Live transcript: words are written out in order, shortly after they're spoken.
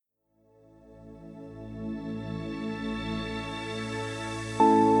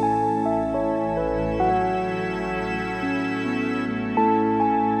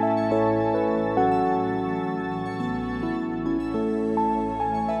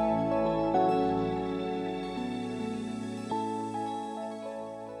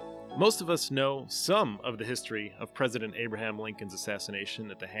Most of us know some of the history of President Abraham Lincoln's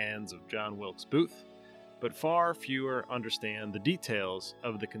assassination at the hands of John Wilkes Booth, but far fewer understand the details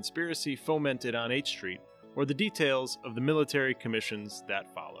of the conspiracy fomented on H Street or the details of the military commissions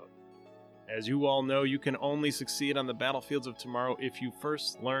that followed. As you all know, you can only succeed on the battlefields of tomorrow if you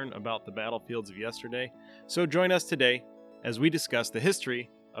first learn about the battlefields of yesterday. So join us today as we discuss the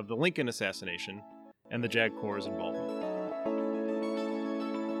history of the Lincoln assassination and the JAG Corps' involvement.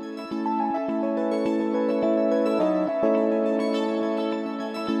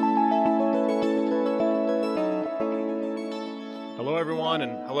 Hello, everyone,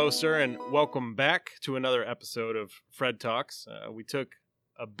 and hello, sir, and welcome back to another episode of Fred Talks. We took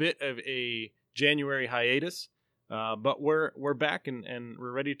a bit of a January hiatus, but we're back and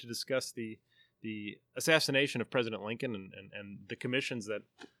we're ready to discuss the assassination of President Lincoln and the commissions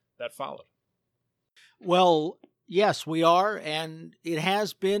that followed. Well, yes, we are, and it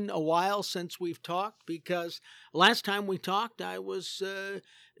has been a while since we've talked because last time we talked, I was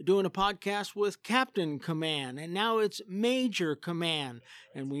doing a podcast with Captain Command, and now it's Major Command,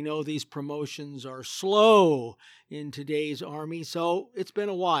 and we know these promotions are slow in today's Army, so it's been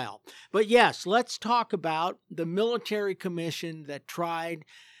a while. But yes, let's talk about the military commission that tried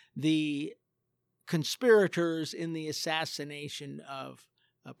the conspirators in the assassination of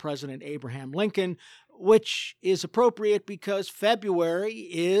President Abraham Lincoln, which is appropriate because February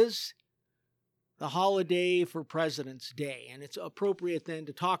is the holiday for President's Day. And it's appropriate then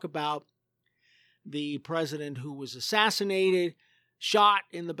to talk about the president who was assassinated, shot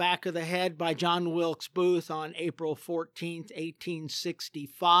in the back of the head by John Wilkes Booth on April 14th,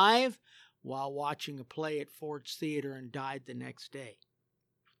 1865, while watching a play at Ford's Theater and died the next day.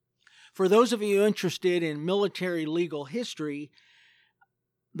 For those of you interested in military legal history,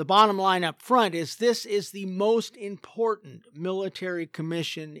 the bottom line up front is this is the most important military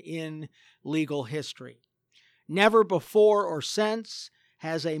commission in legal history. Never before or since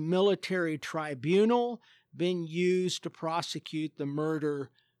has a military tribunal been used to prosecute the murder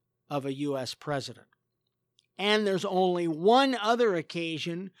of a U.S. president. And there's only one other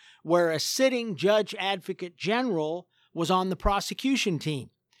occasion where a sitting judge advocate general was on the prosecution team.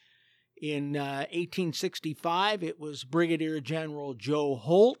 In 1865, it was Brigadier General Joe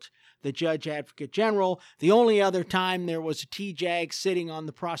Holt, the Judge Advocate General. The only other time there was a TJAG sitting on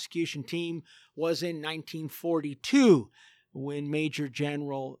the prosecution team was in 1942, when Major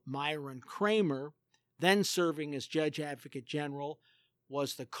General Myron Kramer, then serving as Judge Advocate General,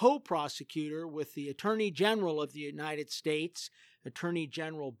 was the co-prosecutor with the Attorney General of the United States, Attorney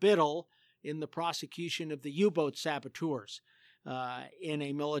General Biddle, in the prosecution of the U-boat saboteurs. In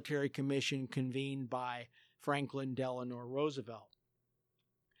a military commission convened by Franklin Delano Roosevelt.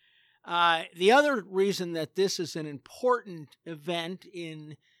 The other reason that this is an important event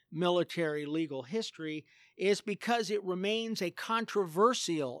in military legal history is because it remains a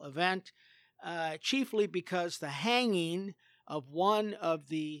controversial event, chiefly because the hanging of one of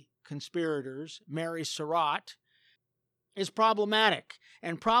the conspirators, Mary Surratt, is problematic,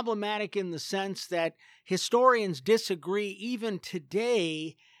 and problematic in the sense that historians disagree even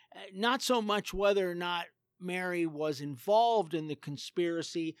today, not so much whether or not Mary was involved in the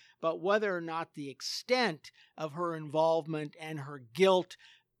conspiracy, but whether or not the extent of her involvement and her guilt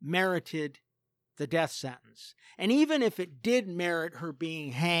merited the death sentence. And even if it did merit her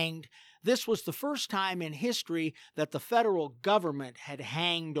being hanged, this was the first time in history that the federal government had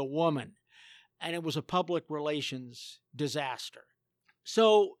hanged a woman. And it was a public relations disaster.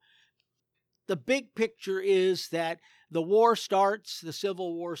 So the big picture is that the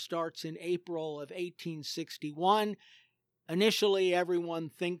Civil War starts in April of 1861. Initially,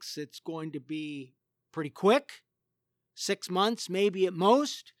 everyone thinks it's going to be pretty quick, 6 months maybe at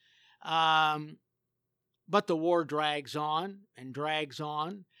most. But the war drags on.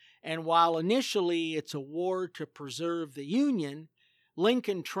 And while initially it's a war to preserve the Union,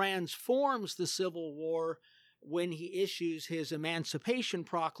 Lincoln transforms the Civil War when he issues his Emancipation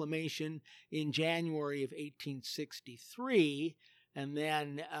Proclamation in January of 1863, and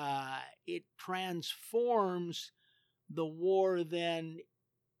then it transforms the war then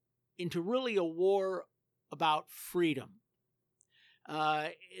into really a war about freedom.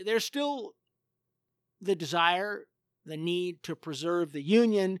 There's still the desire, the need to preserve the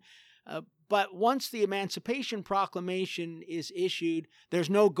Union, but once the Emancipation Proclamation is issued, there's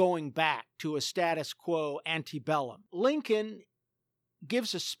no going back to a status quo antebellum. Lincoln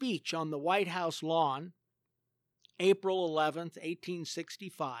gives a speech on the White House lawn, April 11th,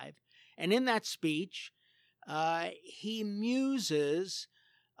 1865, and in that speech, he muses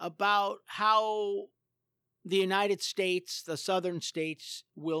about how the United States, the southern states,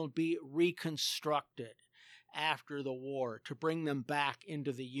 will be reconstructed after the war to bring them back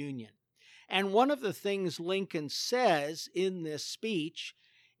into the Union. And one of the things Lincoln says in this speech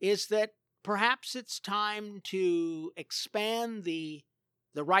is that perhaps it's time to expand the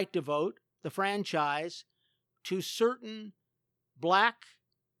right to vote, the franchise, to certain black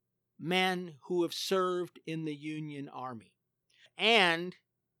men who have served in the Union Army. And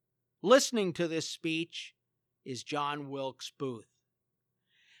listening to this speech is John Wilkes Booth.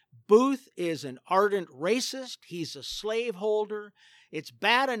 Booth is an ardent racist. He's a slaveholder. It's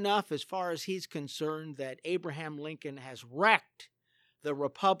bad enough, as far as he's concerned, that Abraham Lincoln has wrecked the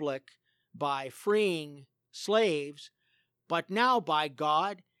Republic by freeing slaves, but now, by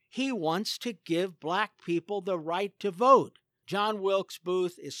God, he wants to give black people the right to vote. John Wilkes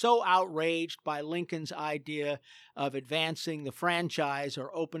Booth is so outraged by Lincoln's idea of advancing the franchise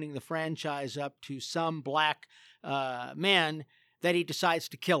or opening the franchise up to some black men that he decides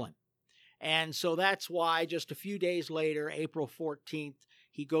to kill him. And so that's why just a few days later, April 14th,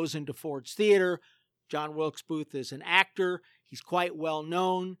 he goes into Ford's Theater. John Wilkes Booth is an actor. He's quite well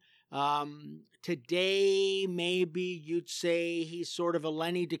known. Today, maybe you'd say he's sort of a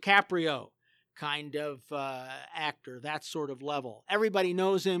Lenny DiCaprio kind of actor, that sort of level. Everybody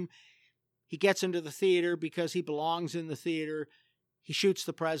knows him. He gets into the theater because he belongs in the theater. He shoots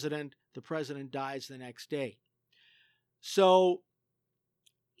the president. The president dies the next day. So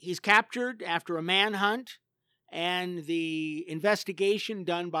he's captured after a manhunt, and the investigation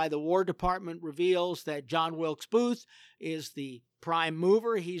done by the War Department reveals that John Wilkes Booth is the prime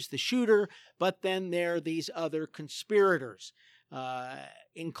mover. He's the shooter, but then there are these other conspirators,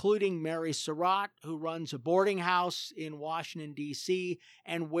 including Mary Surratt, who runs a boarding house in Washington, D.C.,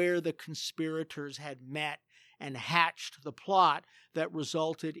 and where the conspirators had met and hatched the plot that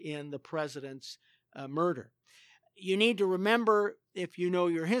resulted in the president's murder. You need to remember, if you know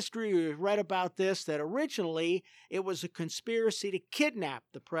your history or you've read about this, that originally it was a conspiracy to kidnap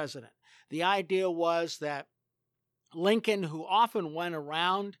the president. The idea was that Lincoln, who often went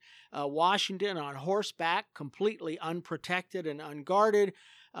around Washington on horseback, completely unprotected and unguarded,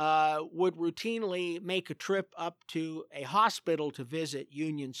 would routinely make a trip up to a hospital to visit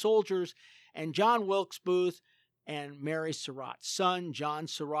Union soldiers. And John Wilkes Booth and Mary Surratt's son, John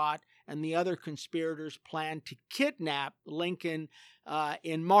Surratt, and the other conspirators planned to kidnap Lincoln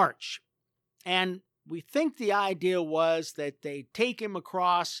in March. And we think the idea was that they'd take him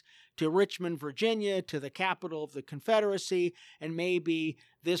across to Richmond, Virginia, to the capital of the Confederacy, and maybe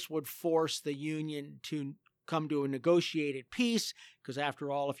this would force the Union to come to a negotiated peace, because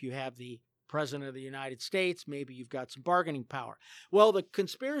after all, if you have the President of the United States, maybe you've got some bargaining power. Well, the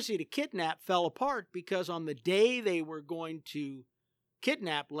conspiracy to kidnap fell apart because on the day they were going to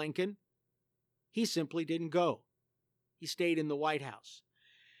kidnap Lincoln, he simply didn't go. He stayed in the White House.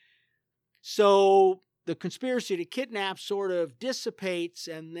 So the conspiracy to kidnap sort of dissipates,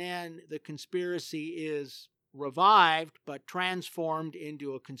 and then the conspiracy is revived but transformed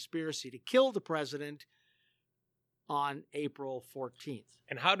into a conspiracy to kill the president on April 14th.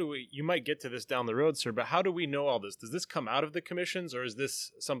 And how do we, you might get to this down the road, sir, but how do we know all this? Does this come out of the commissions, or is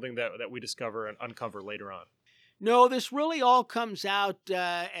this something that we discover and uncover later on? No, this really all comes out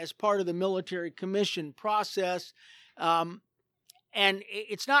as part of the military commission process. And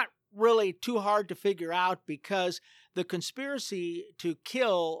it's not really too hard to figure out, because the conspiracy to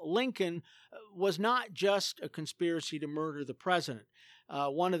kill Lincoln was not just a conspiracy to murder the president.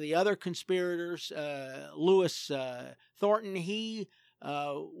 One of the other conspirators, Lewis Thornton, he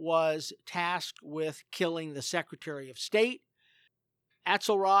was tasked with killing the Secretary of State.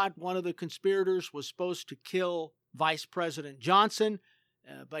 Axelrod, one of the conspirators, was supposed to kill Vice President Johnson,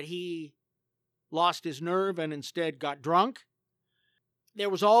 but he lost his nerve and instead got drunk. There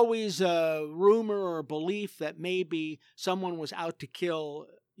was always a rumor or belief that maybe someone was out to kill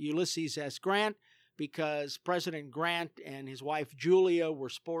Ulysses S. Grant, because President Grant and his wife Julia were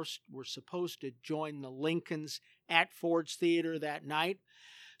supposed to join the Lincolns at Ford's Theater that night.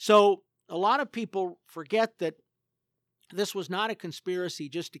 So a lot of people forget that this was not a conspiracy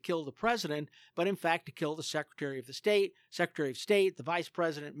just to kill the president, but in fact to kill the Secretary of State, the Vice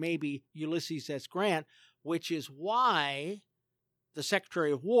President, maybe Ulysses S. Grant, which is why the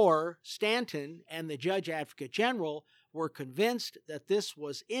Secretary of War, Stanton, and the Judge Advocate General were convinced that this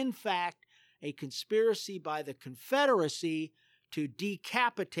was in fact a conspiracy by the Confederacy to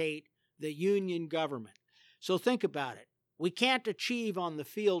decapitate the Union government. So think about it. We can't achieve on the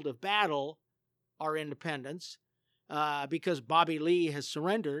field of battle our independence because Bobby Lee has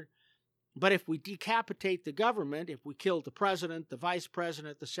surrendered. But if we decapitate the government, if we kill the president, the vice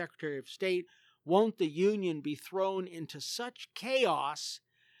president, the Secretary of State, won't the Union be thrown into such chaos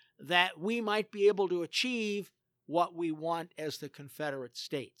that we might be able to achieve what we want as the Confederate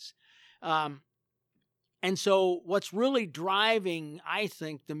States? And so what's really driving, I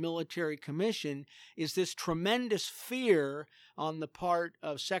think, the military commission is this tremendous fear on the part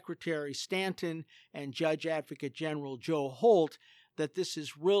of Secretary Stanton and Judge Advocate General Joe Holt that this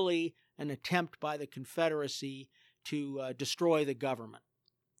is really an attempt by the Confederacy to destroy the government.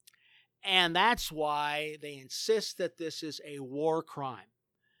 And that's why they insist that this is a war crime,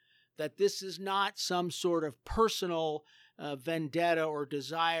 that this is not some sort of personal vendetta or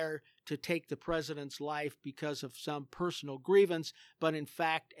desire to take the president's life because of some personal grievance, but in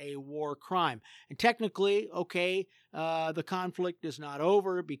fact a war crime. And technically, the conflict is not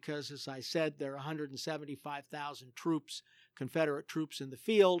over because, as I said, there are 175,000 troops, Confederate troops in the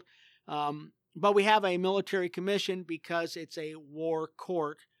field. But we have a military commission because it's a war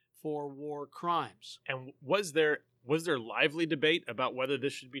court for war crimes. And was there lively debate about whether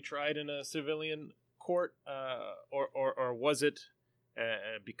this should be tried in a civilian court, or was it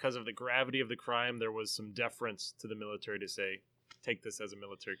because of the gravity of the crime, there was some deference to the military to say, take this as a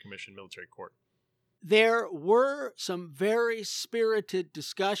military commission, military court? There were some very spirited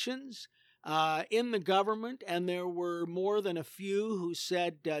discussions in the government, and there were more than a few who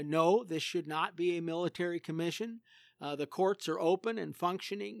said, no, this should not be a military commission. The courts are open and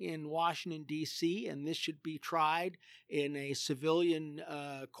functioning in Washington, D.C., and this should be tried in a civilian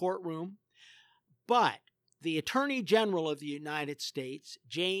courtroom. But the Attorney General of the United States,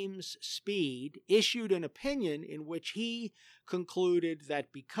 James Speed, issued an opinion in which he concluded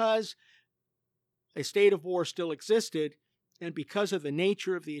that because a state of war still existed and because of the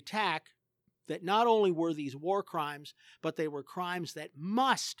nature of the attack, that not only were these war crimes, but they were crimes that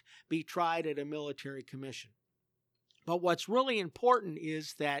must be tried at a military commission. But what's really important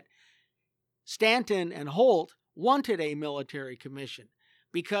is that Stanton and Holt wanted a military commission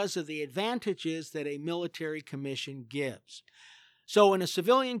because of the advantages that a military commission gives. So in a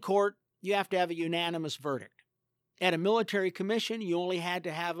civilian court, you have to have a unanimous verdict. At a military commission, you only had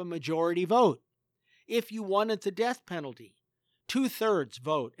to have a majority vote. If you wanted the death penalty, 2/3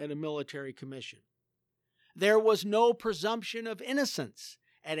 vote at a military commission. There was no presumption of innocence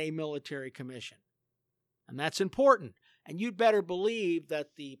at a military commission. And that's important. And you'd better believe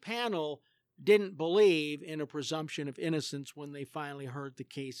that the panel didn't believe in a presumption of innocence when they finally heard the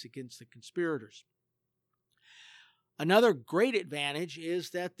case against the conspirators. Another great advantage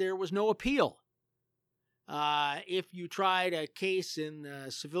is that there was no appeal. If you tried a case in the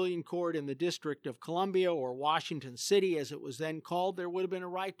civilian court in the District of Columbia or Washington City, as it was then called, there would have been a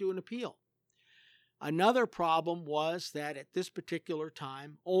right to an appeal. Another problem was that at this particular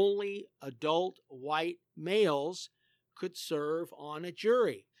time, only adult white males could serve on a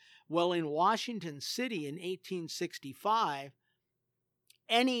jury. Well, in Washington City in 1865,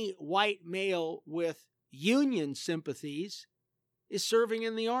 any white male with Union sympathies is serving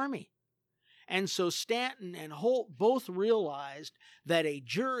in the Army. And so Stanton and Holt both realized that a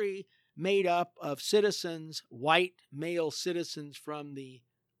jury made up of citizens, white male citizens from the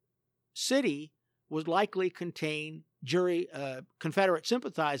city, would likely contain Confederate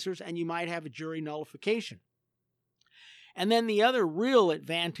sympathizers, and you might have a jury nullification. And then the other real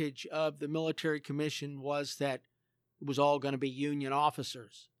advantage of the military commission was that it was all going to be Union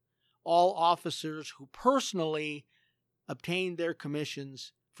officers. All officers who personally obtained their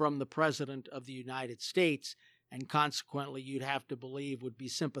commissions from the President of the United States, and consequently you'd have to believe would be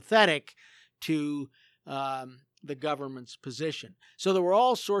sympathetic to the government's position. So there were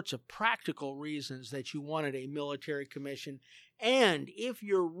all sorts of practical reasons that you wanted a military commission. And if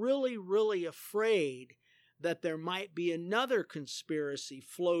you're really, really afraid that there might be another conspiracy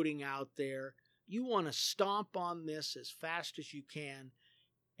floating out there, you want to stomp on this as fast as you can,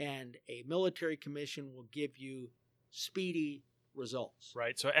 and a military commission will give you speedy results.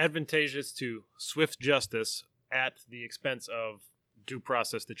 Right. So advantageous to swift justice at the expense of due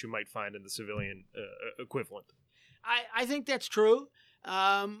process that you might find in the civilian equivalent. I think that's true.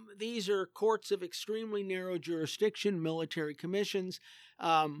 These are courts of extremely narrow jurisdiction, military commissions,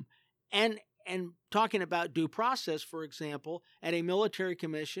 and talking about due process, for example, at a military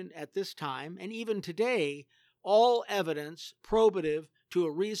commission at this time, and even today, all evidence probative to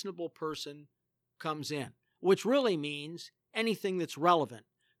a reasonable person comes in, which really means anything that's relevant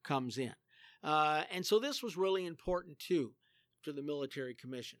comes in. And so this was really important, too, to the military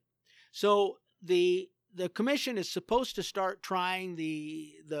commission. So the commission is supposed to start trying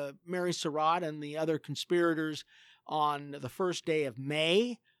the Mary Surratt and the other conspirators on the first day of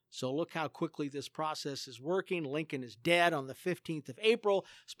May. So look how quickly this process is working. Lincoln is dead on the 15th of April,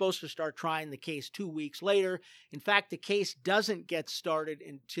 supposed to start trying the case 2 weeks later. In fact, the case doesn't get started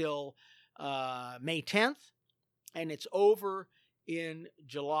until May 10th, and it's over in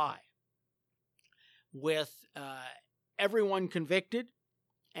July with everyone convicted,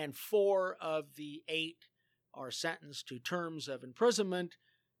 and 4 of the 8 are sentenced to terms of imprisonment,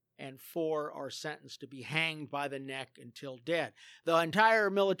 and 4 are sentenced to be hanged by the neck until dead. The entire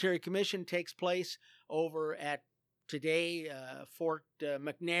military commission takes place over at today Fort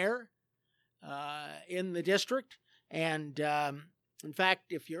McNair in the district. And in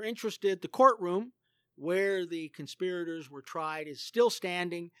fact, if you're interested, the courtroom where the conspirators were tried is still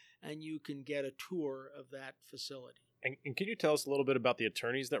standing, and you can get a tour of that facility. And can you tell us a little bit about the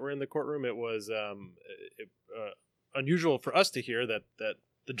attorneys that were in the courtroom? It was unusual for us to hear that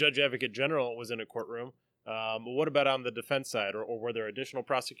the Judge Advocate General was in a courtroom. What about on the defense side, or were there additional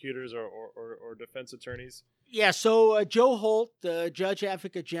prosecutors or defense attorneys? Yeah, so Joe Holt, the Judge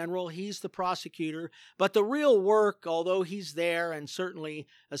Advocate General, he's the prosecutor. But the real work, although he's there and certainly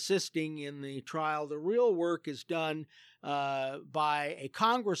assisting in the trial, the real work is done by a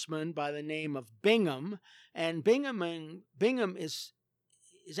congressman by the name of Bingham. And Bingham is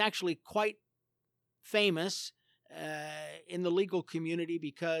actually quite famous in the legal community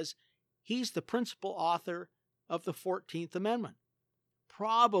because he's the principal author of the 14th Amendment.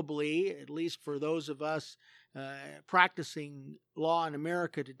 Probably, at least for those of us practicing law in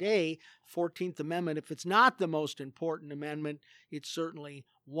America today, 14th Amendment, if it's not the most important amendment, it's certainly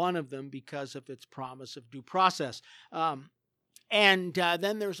one of them because of its promise of due process. And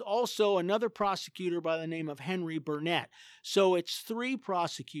then there's also another prosecutor by the name of Henry Burnett. So it's 3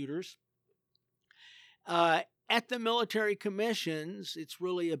 prosecutors. At the military commissions, it's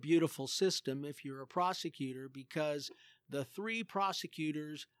really a beautiful system if you're a prosecutor, because the 3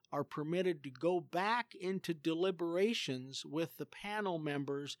 prosecutors are permitted to go back into deliberations with the panel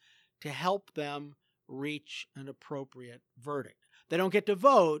members to help them reach an appropriate verdict. They don't get to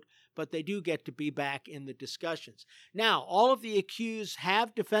vote, but they do get to be back in the discussions. Now, all of the accused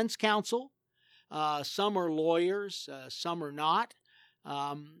have defense counsel. Some are lawyers, some are not.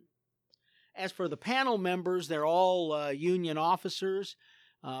 As for the panel members, they're all union officers.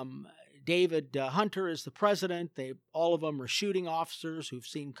 David Hunter is the president. All of them are shooting officers who've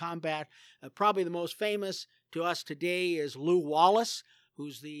seen combat. Probably the most famous to us today is Lew Wallace,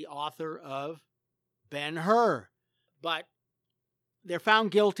 who's the author of Ben-Hur. But they're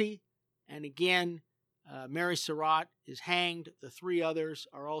found guilty, and again, Mary Surratt is hanged. The 3 others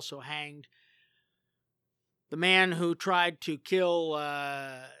are also hanged. The man who tried to kill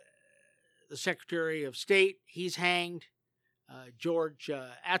the Secretary of State, he's hanged. George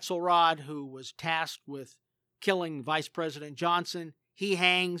Atzelrod, who was tasked with killing Vice President Johnson, he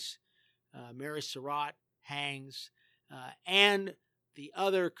hangs. Mary Surratt hangs. And the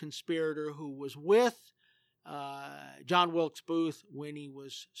other conspirator who was with John Wilkes Booth when he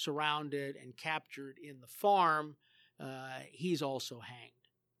was surrounded and captured in the farm, he's also hanged.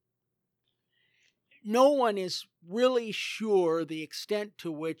 No one is really sure the extent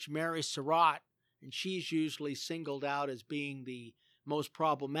to which Mary Surratt, and she's usually singled out as being the most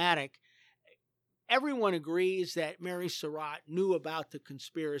problematic, everyone agrees that Mary Surratt knew about the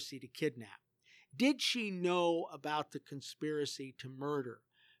conspiracy to kidnap. Did she know about the conspiracy to murder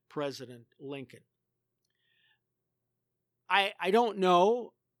President Lincoln? I don't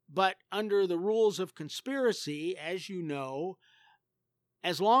know, but under the rules of conspiracy, as you know,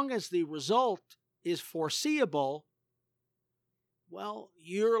 as long as the result is foreseeable, well,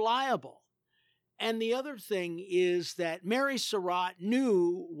 you're liable. And the other thing is that Mary Surratt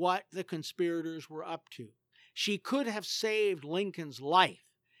knew what the conspirators were up to. She could have saved Lincoln's life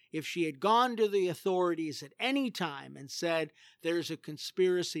if she had gone to the authorities at any time and said, there's a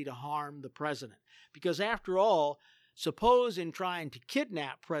conspiracy to harm the president. Because after all, suppose in trying to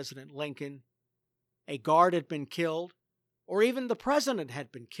kidnap President Lincoln, a guard had been killed, or even the president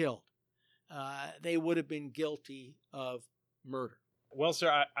had been killed. They would have been guilty of murder. Well, sir,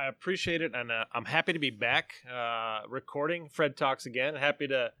 I appreciate it, and I'm happy to be back recording Fred Talks Again. Happy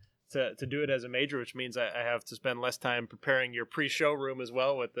to do it as a major, which means I have to spend less time preparing your pre-show room as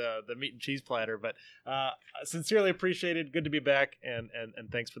well with the meat and cheese platter. But sincerely appreciated. Good to be back, and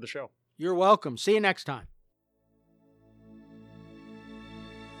thanks for the show. You're welcome. See you next time.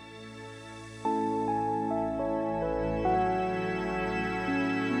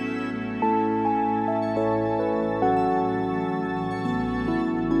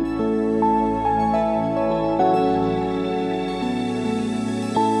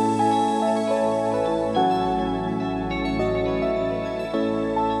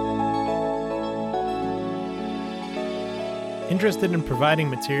 Interested in providing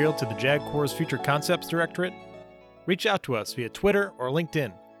material to the JAG Corps' Future Concepts Directorate? Reach out to us via Twitter or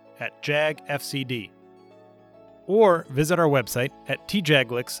LinkedIn at JAGFCD. Or visit our website at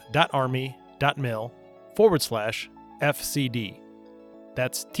tjaglix.army.mil/FCD.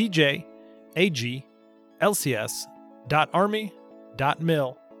 That's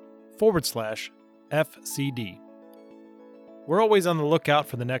tjaglcs.army.mil/FCD. We're always on the lookout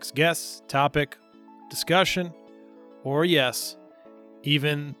for the next guest, topic, discussion, or yes,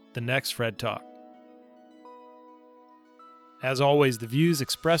 even the next Fred Talk. As always, the views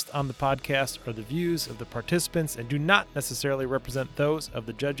expressed on the podcast are the views of the participants and do not necessarily represent those of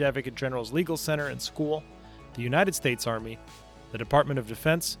the Judge Advocate General's Legal Center and School, the United States Army, the Department of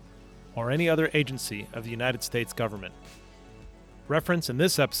Defense, or any other agency of the United States government. Reference in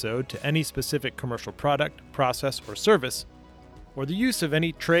this episode to any specific commercial product, process, or service, or the use of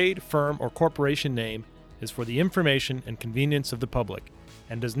any trade, firm, or corporation name is for the information and convenience of the public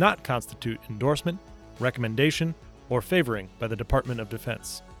and does not constitute endorsement, recommendation, or favoring by the Department of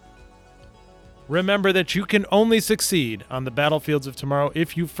Defense. Remember that you can only succeed on the battlefields of tomorrow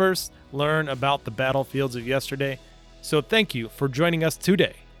if you first learn about the battlefields of yesterday. So thank you for joining us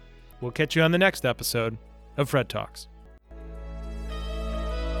today. We'll catch you on the next episode of Fred Talks.